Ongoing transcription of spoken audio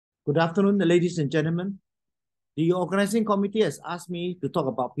Good afternoon, ladies and gentlemen. The organizing committee has asked me to talk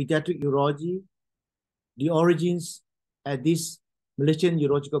about pediatric urology, the origins at this Malaysian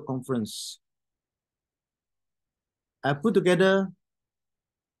Urological Conference. I put together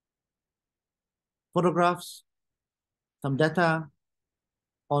photographs, some data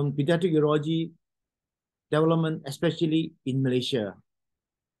on pediatric urology development, especially in Malaysia.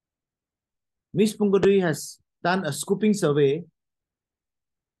 Ms. Punggudri has done a scooping survey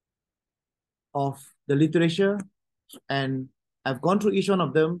of the literature, and I've gone through each one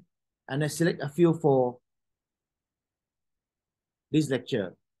of them and I select a few for this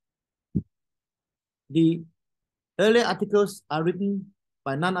lecture. The earlier articles are written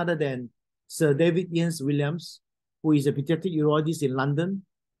by none other than Sir David Jens Williams, who is a pediatric urologist in London.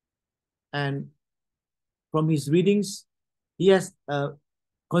 And from his readings, he has a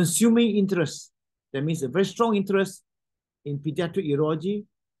consuming interest. That means a very strong interest in pediatric urology,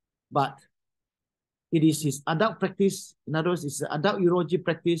 but it is his adult practice, in other words, it's the adult urology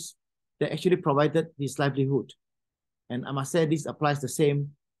practice that actually provided his livelihood. And I must say this applies the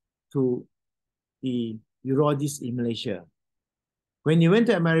same to the urologists in Malaysia. When he went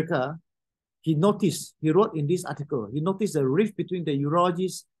to America, he wrote in this article, he noticed a rift between the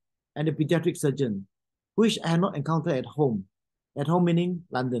urologist and the pediatric surgeon, which I had not encountered at home. At home meaning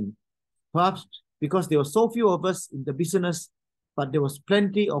London. Perhaps because there were so few of us in the business, but there was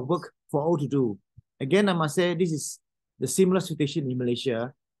plenty of work for all to do. Again, I must say this is the similar situation in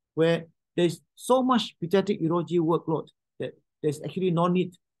Malaysia, where there's so much pediatric urology workload that there's actually no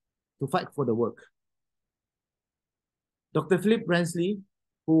need to fight for the work. Dr. Philip Bransley,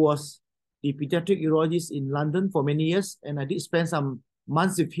 who was the pediatric urologist in London for many years, and I did spend some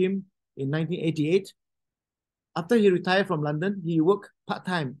months with him in 1988. After he retired from London, he worked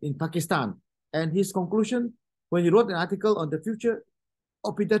part-time in Pakistan. And his conclusion, when he wrote an article on the future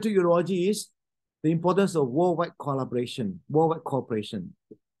of pediatric urology, is the importance of worldwide collaboration, worldwide cooperation.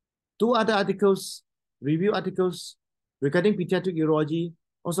 Two other articles, review articles regarding pediatric urology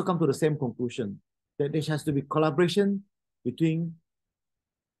also come to the same conclusion, that there has to be collaboration between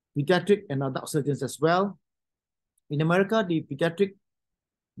pediatric and adult surgeons as well. In America,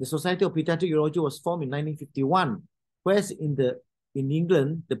 the Society of Paediatric Urology was formed in 1951, whereas in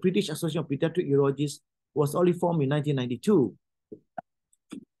England, the British Association of Paediatric Urologists was only formed in 1992.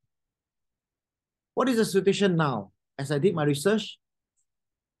 What is the situation now? As I did my research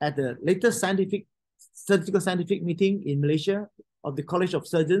at the latest surgical scientific meeting in Malaysia of the College of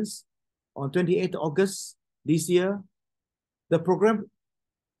Surgeons on 28th August this year, the program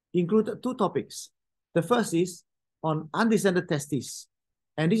included two topics. The first is on undescended testes.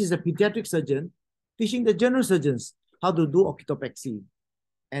 And this is a pediatric surgeon teaching the general surgeons how to do orchidopexy.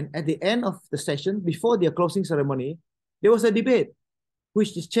 And at the end of the session, before their closing ceremony, there was a debate,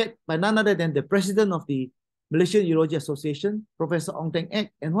 which is chaired by none other than the president of the Malaysian Urology Association, Professor Ong Teng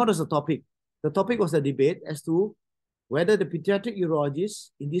Ek. And what was the topic? The topic was a debate as to whether the pediatric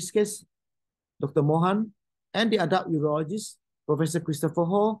urologist, in this case, Dr. Mohan, and the adult urologist, Professor Christopher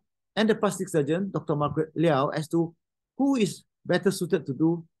Ho, and the plastic surgeon, Dr. Margaret Liao, as to who is better suited to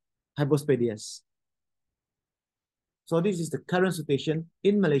do hypospadias. So this is the current situation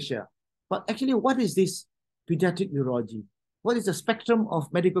in Malaysia. But actually, what is this pediatric urology? What is the spectrum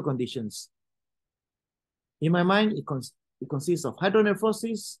of medical conditions? In my mind, it consists of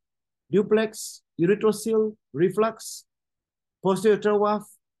hydronephrosis, duplex, erythrosil, reflux, posterior trachea,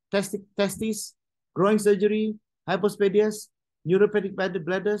 testes, growing surgery, hypospadias, neuropathic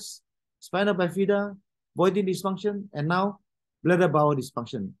bladders, spina bifida, voiding dysfunction, and now bladder bowel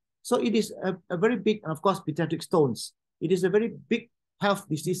dysfunction. So it is a very big, and of course, pediatric stones. It is a very big health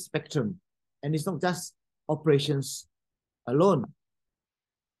disease spectrum, and it's not just operations alone.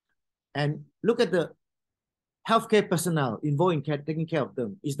 And look at the healthcare personnel involved in taking care of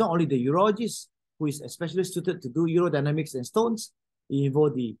them. It's not only the urologist who is especially suited to do urodynamics and stones. It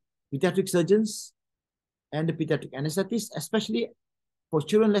involves the pediatric surgeons and the pediatric anesthetists, especially for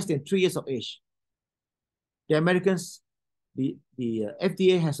children less than 3 years of age. The Americans, the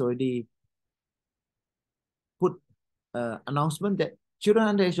FDA has already put an announcement that children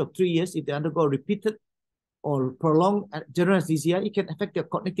under the age of 3 years, if they undergo repeated or prolonged general anesthesia, it can affect their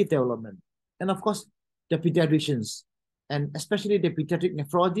cognitive development. And of course, the pediatricians, and especially the pediatric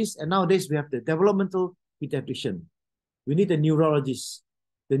nephrologists. And nowadays, we have the developmental pediatrician. We need the neurologists,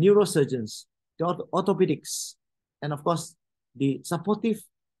 the neurosurgeons, the orthopedics, and of course, the supportive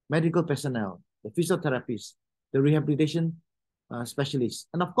medical personnel, the physiotherapists, the rehabilitation specialists,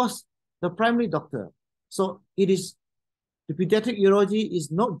 and of course, the primary doctor. So it is, the pediatric urology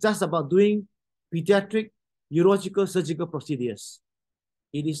is not just about doing pediatric urological surgical procedures.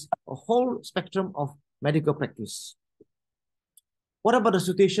 It is a whole spectrum of medical practice. What about the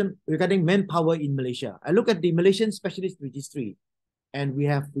situation regarding manpower in Malaysia? I look at the Malaysian specialist registry, and we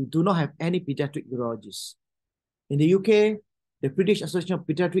do not have any pediatric urologists. In the UK, the British Association of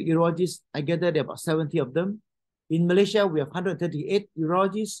Paediatric Urologists, I gather there are about 70 of them. In Malaysia, we have 138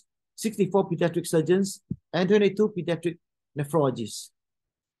 urologists, 64 pediatric surgeons, and 22 pediatric nephrologists.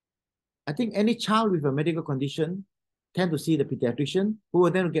 I think any child with a medical condition tend to see the pediatrician, who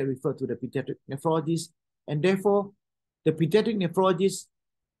will then get referred to the pediatric nephrologist, and therefore the pediatric nephrologists,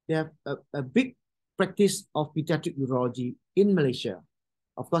 they have a big practice of pediatric urology in Malaysia.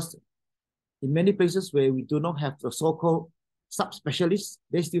 Of course, in many places where we do not have the so-called subspecialists,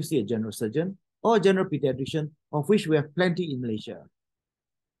 they still see a general surgeon or a general pediatrician, of which we have plenty in Malaysia.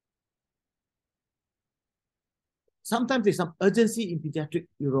 Sometimes there's some urgency in pediatric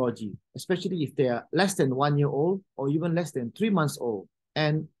urology, especially if they are less than 1 year old or even less than 3 months old.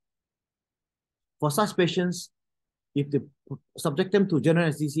 And for such patients, if they subject them to general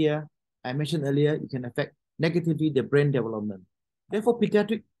anesthesia, I mentioned earlier, it can affect negatively the brain development. Therefore,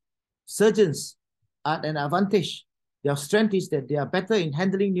 pediatric surgeons are at an advantage. Their strength is that they are better in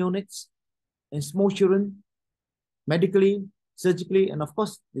handling neonates and small children, medically, surgically, and of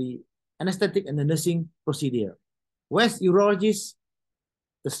course, the anesthetic and the nursing procedure. Whereas urologists,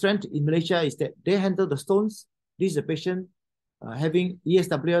 the strength in Malaysia is that they handle the stones. This is a patient having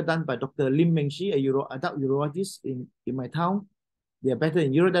ESWL done by Dr. Lim Meng Shi, adult urologist in my town. They are better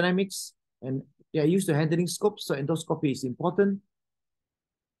in urodynamics and they are used to handling scopes, so endoscopy is important.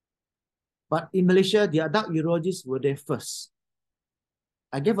 But in Malaysia, the adult urologists were there first.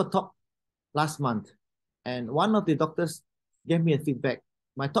 I gave a talk last month, and one of the doctors gave me a feedback.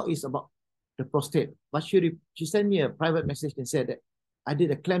 My talk is about the prostate, but she sent me a private message and said that I did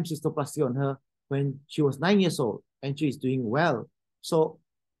a clamp cystoplasty on her when she was 9 years old, and she is doing well. So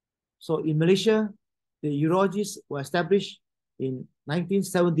in Malaysia, the urologists were established in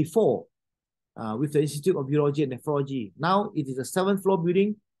 1974 with the Institute of Urology and Nephrology. Now it is a 7th floor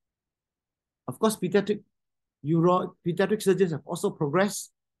building. Of course, pediatric surgeons have also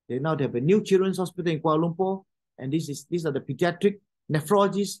progressed. They now have a new children's hospital in Kuala Lumpur, and these are the pediatric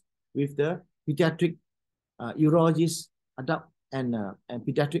nephrologists with the pediatric urologists, adult and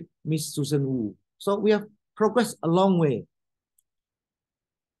pediatric Miss Susan Wu. So we have progressed a long way.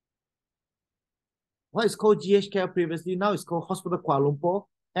 What is called GH Care previously, now it's called Hospital Kuala Lumpur,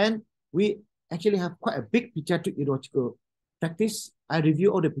 and we actually have quite a big pediatric urological practice. I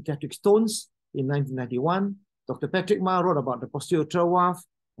review all the pediatric stones in 1991. Dr. Patrick Ma wrote about the posterior trachea,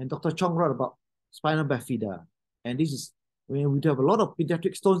 and Dr. Chong wrote about spinal bifida. And this is when we have a lot of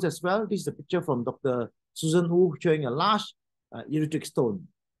pediatric stones as well. This is a picture from Dr. Susan Wu showing a large ureteric stone.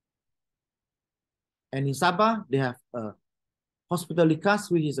 And in Sabah, they have Hospital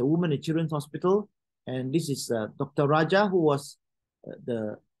Likas, which is a women and children's hospital. And this is Dr. Raja, who was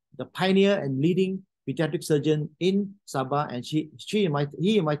the pioneer and leading pediatric surgeon in Sabah, and he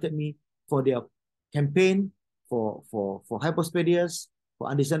invited me for their campaign for hypospadias, for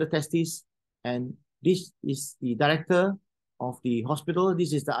undescended testes, and this is the director of the hospital.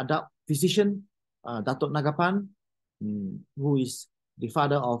 This is the adult physician, Datuk Nagapan, who is the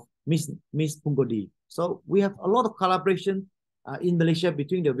father of Miss Punggodi. So we have a lot of collaboration in Malaysia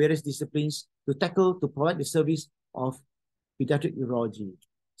between the various disciplines to provide the service of pediatric urology.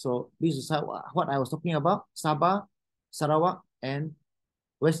 So this is what I was talking about: Sabah, Sarawak, and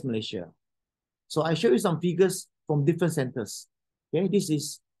West Malaysia. So I show you some figures from different centers. Okay, this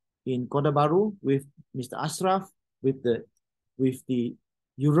is in Kota Baru with Mr. Ashraf, with the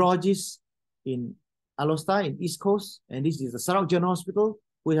urologist in Alostar in East Coast, and this is the Sarawak General Hospital,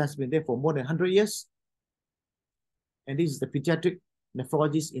 which has been there for more than 100 years. And this is the pediatric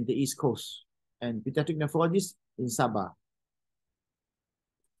nephrologist in the East Coast and pediatric nephrologist in Sabah.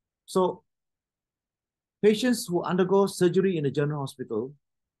 So patients who undergo surgery in a general hospital,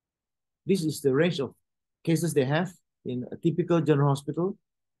 this is the range of cases they have in a typical general hospital.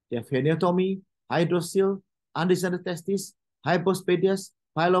 They have herniatomy, hydrocele, undescended testes, hypospadias,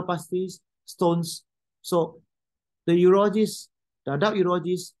 pyeloplasties, stones. So the urologist, the adult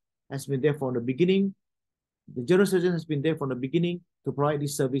urologist has been there from the beginning. The general surgeon has been there from the beginning to provide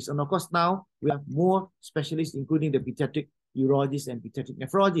this service. And of course, now we have more specialists, including the pediatric urologists and pediatric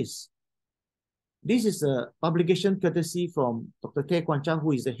nephrologists. This is a publication courtesy from Dr. Tay Kwan Chang,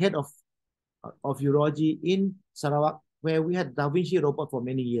 who is the head of urology in Sarawak, where we had Da Vinci robot for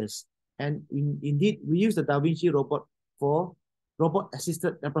many years. And indeed, we use the Da Vinci robot for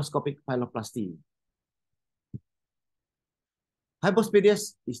robot-assisted laparoscopic pyeloplasty.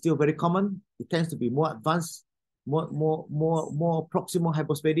 Hypospadias is still very common. It tends to be more advanced more proximal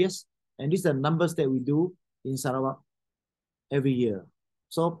hypospadias. And these are numbers that we do in Sarawak every year.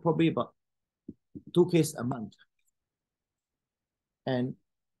 So probably about 2 cases a month. And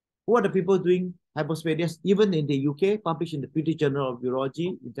who are the people doing hypospadias? Even in the UK, published in the British Journal of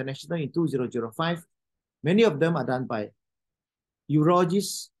Urology International in 2005, many of them are done by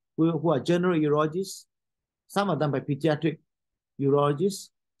urologists who are general urologists. Some are done by pediatric urologists.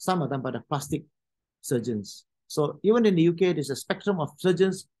 Some are done by the plastic surgeons. So even in the UK, there's a spectrum of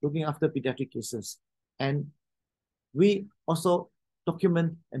surgeons looking after pediatric cases. And we also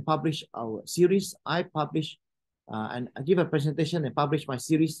document and publish our series. I publish and I give a presentation and publish my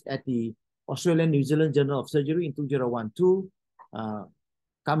series at the Australian New Zealand Journal of Surgery in 2012.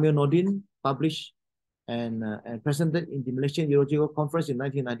 Kamil Nordin published and presented in the Malaysian Urological Conference in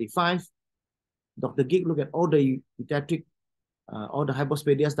 1995. Dr. Gig looked at all the pediatric, all the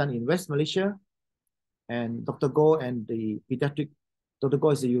hypospadias done in West Malaysia. And Dr. Goh and the pediatric, Dr.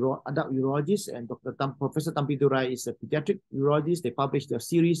 Goh is a adult urologist, and Professor Tampi Durai is a pediatric urologist. They published their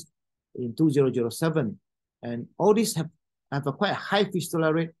series in 2007. And all these have a quite high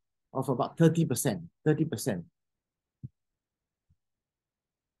fistula rate of about 30%.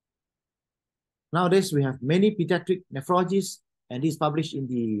 Nowadays, we have many pediatric nephrologists, and this is published in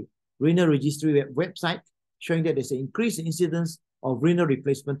the renal registry website, showing that there's an increased incidence of renal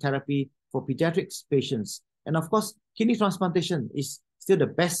replacement therapy for pediatric patients. And of course, kidney transplantation is still the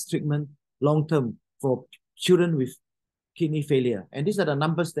best treatment long-term for children with kidney failure. And these are the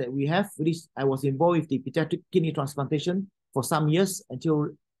numbers that we have. I was involved with the pediatric kidney transplantation for some years until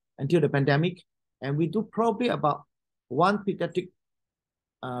the pandemic. And we do probably about 1 pediatric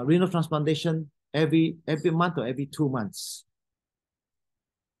renal transplantation every month or every 2 months.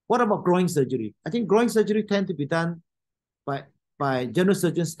 What about groin surgery? I think groin surgery tend to be done by general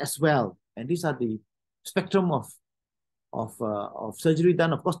surgeons as well. And these are the spectrum of surgery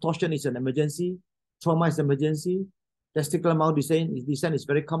done. Of course, torsion is an emergency. Trauma is an emergency. Testicular maldesign is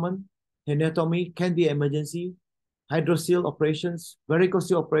very common. Herniatomy can be an emergency. Hydrocele operations,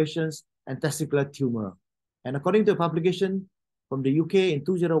 varicocele operations, and testicular tumor. And according to a publication from the UK in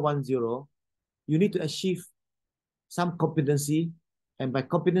 2010, you need to achieve some competency. And by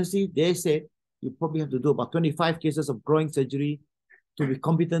competency, they said you probably have to do about 25 cases of groin surgery to be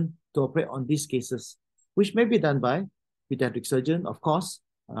competent to operate on these cases, which may be done by pediatric surgeon, of course,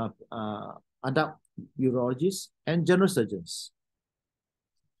 adult urologists, and general surgeons.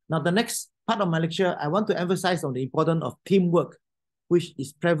 Now, the next part of my lecture, I want to emphasize on the importance of teamwork, which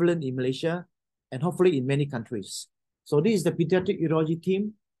is prevalent in Malaysia and hopefully in many countries. So this is the pediatric urology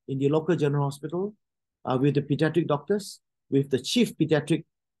team in the local general hospital with the pediatric doctors, with the chief pediatric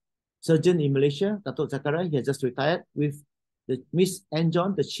surgeon in Malaysia, Dr. Zakaria, he has just retired, with the Miss Ann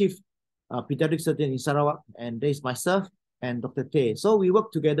John, the chief pediatric surgeon in Sarawak, and there's myself and Dr. Tay. So we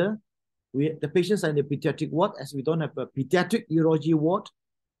work together. The patients are in the pediatric ward, as we don't have a pediatric urology ward,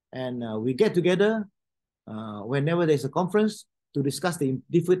 and we get together whenever there's a conference to discuss the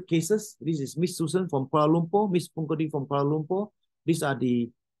different cases. This is Miss Susan from Kuala Lumpur, Miss Pungkodi from Kuala Lumpur. These are the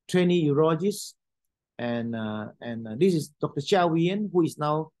trainee urologists, and this is Dr. Chia Wien, who is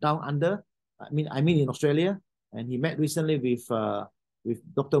now down under. I mean in Australia, and he met recently with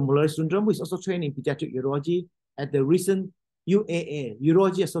Dr. Mulari Sundram, who is also trained in pediatric urology at the recent UAA,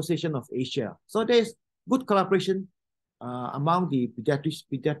 Urology Association of Asia. So there's good collaboration among the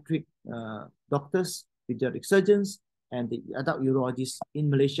pediatric doctors, pediatric surgeons, and the adult urologists in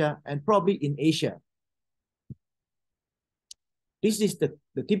Malaysia and probably in Asia. This is the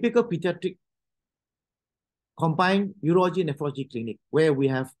typical pediatric combined urology nephrology clinic, where we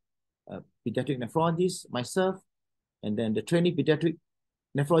have a pediatric nephrologist, myself, and then the trainee pediatric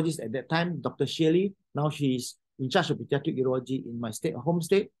nephrologist at that time, Dr. Shirley. Now she is in charge of pediatric urology in my home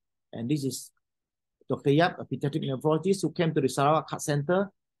state. And this is Dr. Yap, a pediatric nephrologist who came to the Sarawak Heart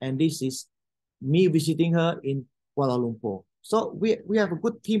Center. And this is me visiting her in Kuala Lumpur. So we have a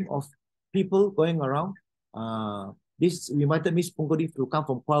good team of people going around. We invited Miss Pungkodi to come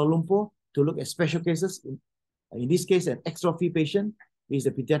from Kuala Lumpur to look at special cases. In this case, an extra-fee patient is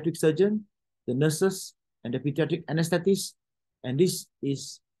the pediatric surgeon, the nurses, and the pediatric anesthetist. And this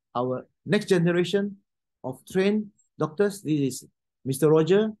is our next generation of trained doctors. This is Mr.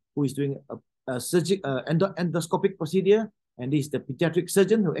 Roger, who is doing a endoscopic procedure. And this is the pediatric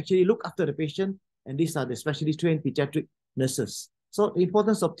surgeon who actually look after the patient. And these are the specially trained pediatric nurses. So the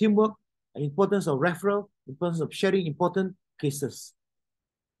importance of teamwork, the importance of referral, the importance of sharing important cases.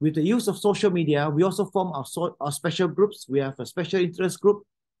 With the use of social media, we also form our special groups. We have a special interest group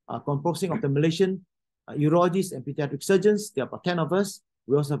composing of the Malaysian urologists and pediatric surgeons. There are about 10 of us.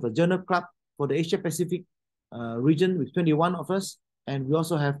 We also have a journal club for the Asia Pacific region with 21 of us. And we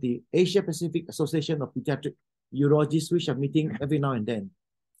also have the Asia Pacific Association of Paediatric Urologists, which are meeting every now and then.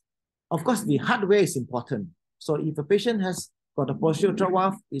 Of course, the hardware is important. So if a patient has got a posterior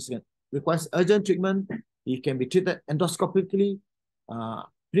valve, it requires urgent treatment, it can be treated endoscopically,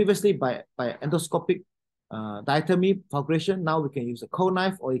 previously by endoscopic diathermy fulguration. Now we can use a cold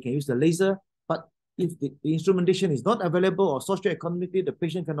knife or you can use the laser. But if the instrumentation is not available or socioeconomically the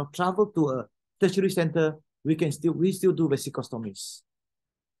patient cannot travel to a tertiary center, we still do vesicostomies.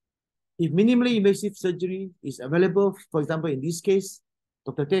 If minimally invasive surgery is available, for example, in this case,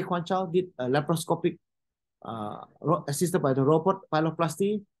 Dr. Teh Kwan Chow did a laparoscopic assisted by the robot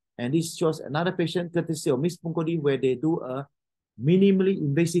pyeloplasty, and this shows another patient, courtesy of Miss Pungkodi, where they do a minimally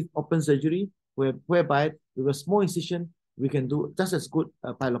invasive open surgery, whereby with a small incision, we can do just as good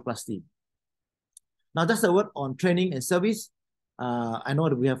pyeloplasty. Now, just a word on training and service. I know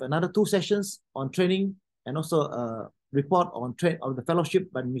that we have another 2 sessions on training and also a report on the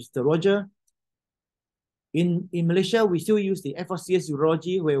fellowship by Mr. Roger. In Malaysia, we still use the FRCS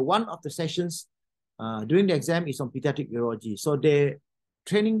urology, where one of the sessions during the exam is on pediatric urology. So the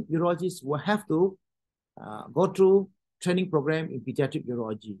training urologists will have to go through training program in pediatric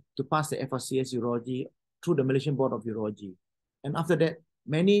urology to pass the FRCS urology through the Malaysian Board of Urology. And after that,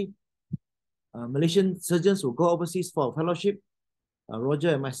 many Malaysian surgeons will go overseas for a fellowship. Roger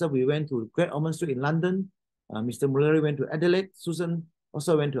and myself, we went to Great Ormond Street in London. Mr. Mullery went to Adelaide. Susan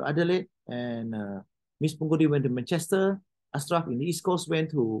also went to Adelaide. And Miss Pungkodi went to Manchester. Ashraf in the East Coast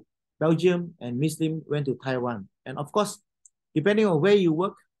went to Belgium. And Miss Lim went to Taiwan. And of course, depending on where you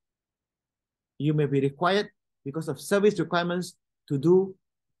work, you may be required because of service requirements to do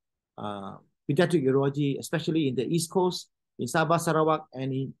pediatric urology, especially in the East Coast, in Sabah, Sarawak,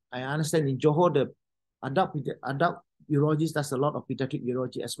 and I understand in Johor, the adult urologist does a lot of pediatric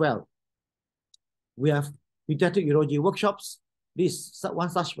urology as well. We have pediatric urology workshops. This one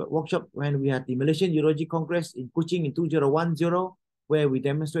such workshop when we had the Malaysian Urology Congress in Kuching in 2010, where we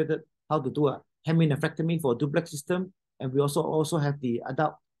demonstrated how to do a heminephrectomy for a duplex system. And we also have the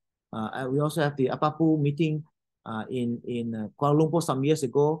adult, we also have the APAPU meeting in Kuala Lumpur some years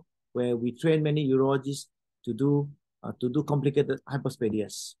ago, where we trained many urologists to do complicated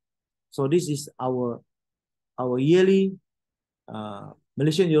hypospadias. So this is our yearly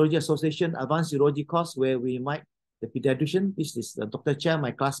Malaysian Urology Association Advanced Urology course, where we invite the pediatrician. This is Dr. Chia,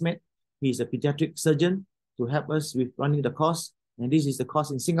 my classmate. He is a pediatric surgeon to help us with running the course. And this is the course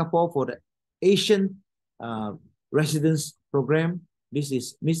in Singapore for the Asian residence program. This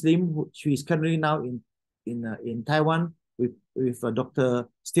is Miss Lim, she is currently now in Taiwan with Dr.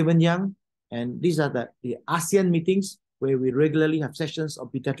 Stephen Yang. And these are the ASEAN meetings where we regularly have sessions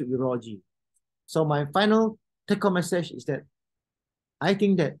of pediatric urology. So my final take-home message is that I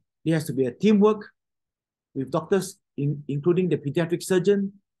think that there has to be a teamwork with doctors, including the pediatric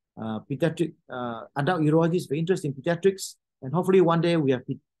surgeon, pediatric adult urologists with interest in pediatrics, and hopefully one day we have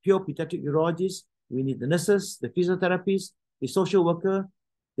pure pediatric urologists. We need the nurses, the physiotherapists, the social worker,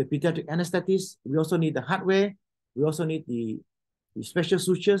 the pediatric anesthetists. We also need the hardware. We also need the special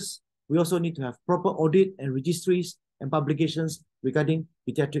sutures. We also need to have proper audit and registries and publications regarding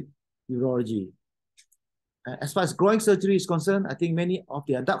pediatric urology. As far as groin surgery is concerned, I think many of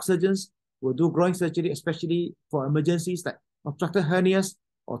the adult surgeons will do groin surgery, especially for emergencies like obstructed hernias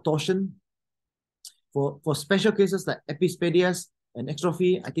or torsion. For special cases like epispadias and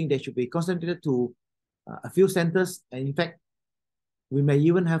extrophy, I think they should be concentrated to a few centers. And in fact, we may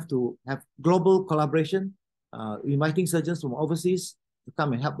even have to have global collaboration, inviting surgeons from overseas to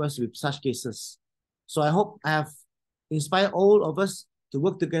come and help us with such cases. So I hope I have inspired all of us to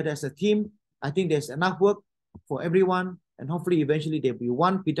work together as a team. I think there's enough work for everyone, and hopefully eventually there'll be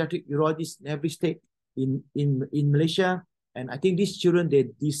one pediatric urologist in every state in Malaysia. And I think these children, they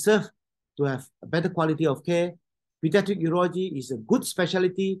deserve to have a better quality of care. Pediatric urology is a good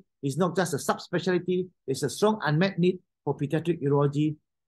specialty. It's not just a subspecialty. There's a strong unmet need for pediatric urology